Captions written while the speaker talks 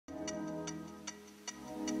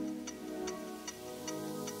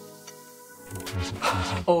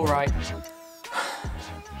Alright,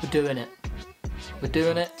 we're doing it. We're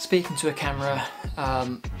doing it. Speaking to a camera,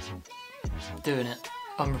 doing it.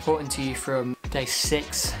 I'm reporting to you from day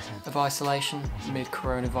 6 of isolation,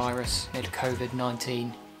 mid-coronavirus,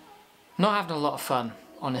 mid-COVID-19. Not having a lot of fun,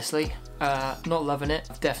 honestly. Not loving it.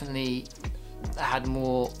 I've definitely had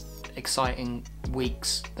more exciting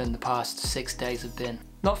weeks than the past 6 days have been.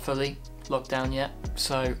 Not fully locked down yet,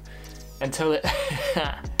 so until it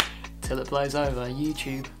till it blows over,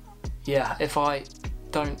 YouTube. Yeah, if I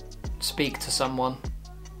don't speak to someone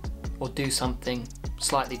or do something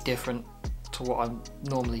slightly different to what I'm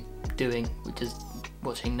normally doing, which is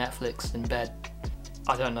watching Netflix in bed,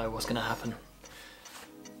 I don't know what's gonna happen.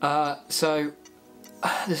 So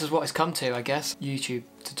this is what it's come to, I guess. YouTube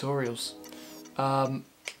tutorials.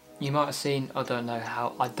 You might have seen, I don't know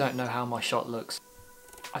how my shot looks.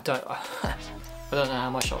 I don't know how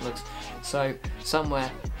my shot looks. So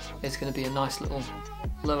somewhere it's going to be a nice little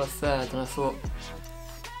lower third, and I thought,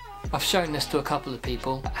 I've shown this to a couple of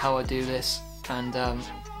people how I do this, and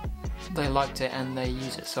they liked it and they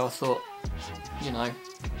use it. So I thought, you know,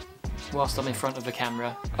 whilst I'm in front of the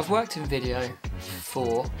camera, I've worked in video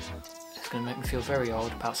for, it's going to make me feel very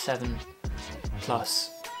old, about 7+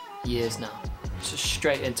 years now. So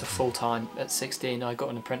straight into full time. At 16 I got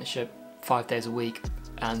an apprenticeship 5 days a week,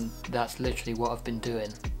 and that's literally what I've been doing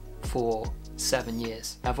for 7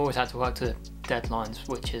 years. I've always had to work to deadlines,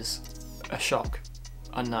 which is a shock,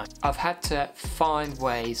 I know. I've had to find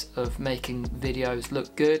ways of making videos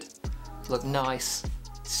look good, look nice,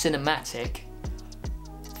 cinematic,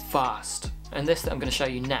 fast. And this that I'm going to show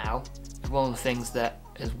you now is one of the things that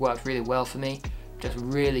has worked really well for me. Just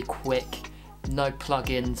really quick, no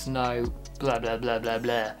plugins, no blah blah blah blah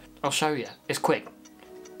blah. I'll show you. It's quick,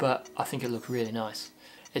 but I think it looked really nice.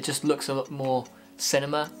 It just looks a lot more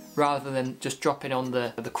cinema, rather than just dropping on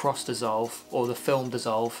the cross dissolve or the film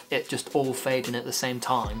dissolve. It just all fading at the same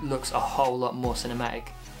time. Looks a whole lot more cinematic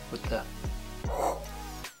with the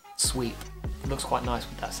sweep. It looks quite nice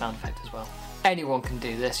with that sound effect as well. Anyone can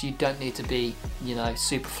do this. You don't need to be, you know,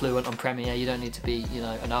 super fluent on Premiere. You don't need to be, you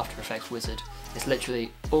know, an After Effects wizard. It's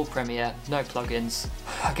literally all Premiere, no plugins.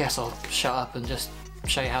 I guess I'll shut up and just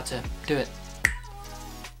show you how to do it.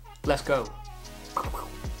 Let's go.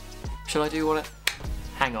 Shall I do what it?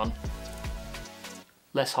 Hang on.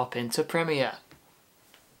 Let's hop into Premiere.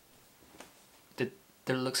 Did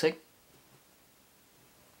it look sick?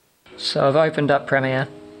 So I've opened up Premiere.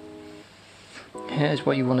 Here's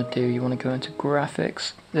what you want to do. You want to go into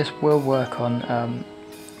graphics. This will work on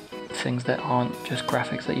things that aren't just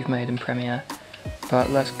graphics that you've made in Premiere. But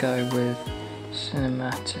let's go with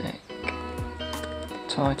cinematic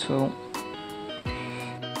title.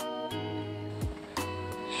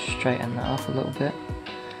 Straighten that up a little bit.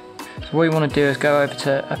 So what you want to do is go over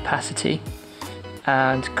to opacity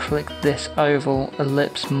and click this oval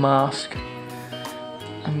ellipse mask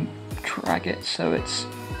and drag it so it's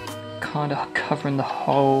kind of covering the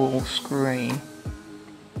whole screen.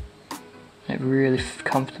 It really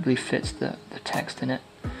comfortably fits the text in it.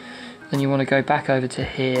 Then you want to go back over to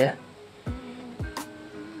here,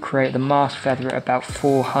 create the mask feather at about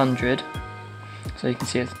 400, so you can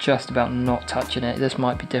see it's just about not touching it. This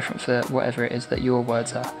might be different for whatever it is that your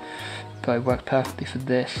words are, but it works perfectly for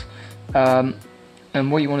this.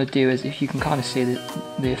 And what you want to do is, if you can kind of see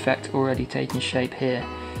the effect already taking shape here,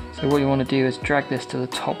 so what you want to do is drag this to the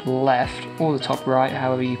top left or the top right,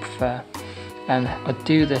 however you prefer. And I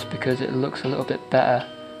do this because it looks a little bit better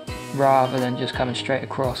rather than just coming straight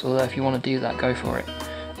across, although if you want to do that, go for it.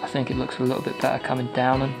 I think it looks a little bit better coming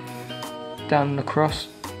down and across.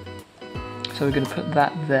 So we're going to put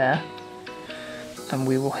that there, and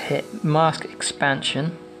we will hit mask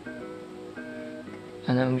expansion,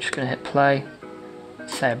 and then we're just going to hit play,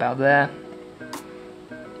 say about there,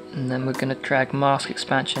 and then we're going to drag mask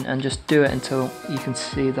expansion and just do it until you can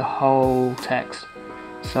see the whole text.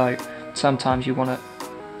 So sometimes you want to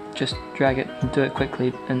just drag it and do it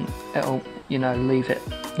quickly, and it'll, you know, leave it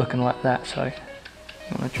looking like that. So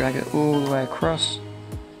you want to drag it all the way across,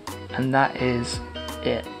 and that is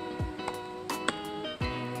it.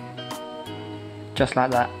 Just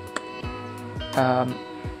like that.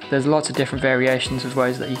 There's lots of different variations of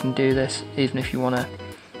ways that you can do this, even if you want to,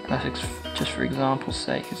 just for example's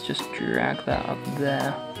sake, is just drag that up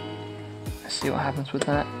there. Let's see what happens with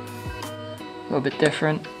that. A little bit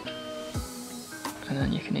different. And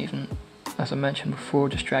then you can even, as I mentioned before,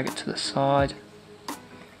 just drag it to the side.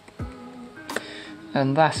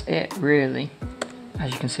 And that's it, really.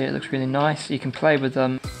 As you can see, it looks really nice. You can play with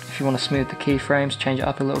them if you want to smooth the keyframes, change it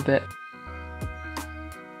up a little bit.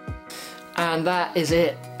 And that is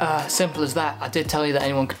it. Simple as that. I did tell you that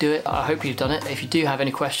anyone could do it. I hope you've done it. If you do have any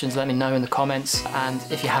questions, let me know in the comments. And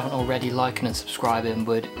if you haven't already, liking and subscribing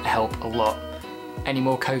would help a lot. Any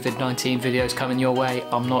more COVID-19 videos coming your way?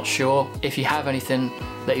 I'm not sure. If you have anything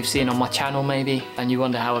that you've seen on my channel maybe, and you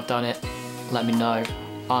wonder how I've done it, let me know.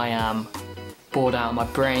 I am bored out of my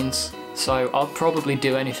brains, so I'll probably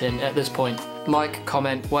do anything at this point. Like,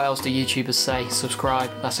 comment, what else do YouTubers say? Subscribe,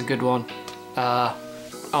 that's a good one.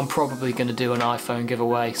 I'm probably going to do an iPhone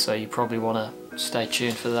giveaway, so you probably want to stay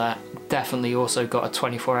tuned for that. Definitely also got a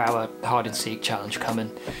 24-hour hide and seek challenge coming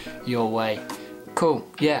your way. Cool,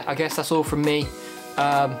 yeah, I guess that's all from me.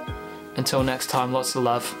 Until next time, lots of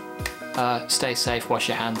love. Stay safe, wash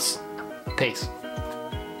your hands. Peace.